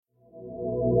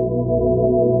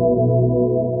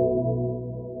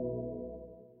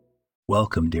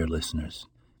Welcome, dear listeners,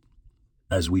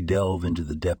 as we delve into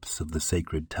the depths of the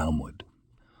sacred Talmud.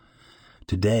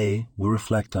 Today, we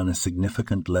reflect on a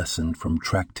significant lesson from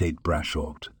Tractate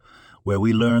Brashot, where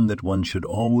we learn that one should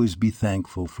always be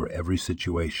thankful for every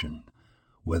situation,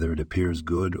 whether it appears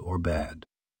good or bad.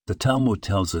 The Talmud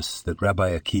tells us that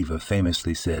Rabbi Akiva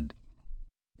famously said,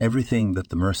 "Everything that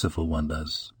the Merciful One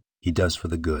does, he does for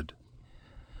the good."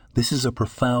 This is a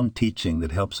profound teaching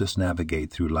that helps us navigate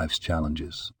through life's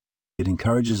challenges. It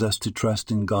encourages us to trust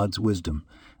in God's wisdom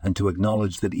and to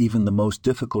acknowledge that even the most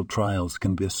difficult trials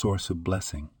can be a source of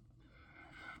blessing.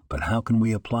 But how can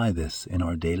we apply this in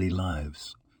our daily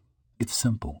lives? It's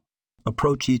simple.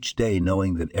 Approach each day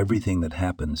knowing that everything that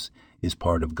happens is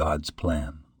part of God's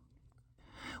plan.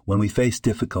 When we face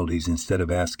difficulties, instead of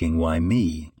asking, "Why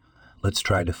me?" let's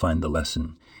try to find the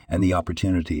lesson and the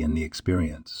opportunity in the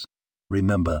experience.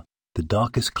 Remember, the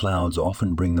darkest clouds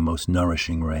often bring the most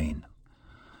nourishing rain.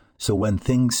 So when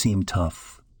things seem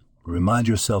tough, remind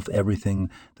yourself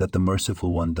everything that the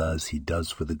Merciful One does, he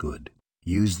does for the good.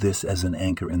 Use this as an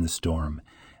anchor in the storm,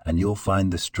 and you'll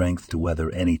find the strength to weather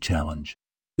any challenge.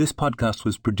 This podcast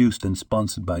was produced and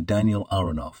sponsored by Daniel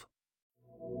Aronoff.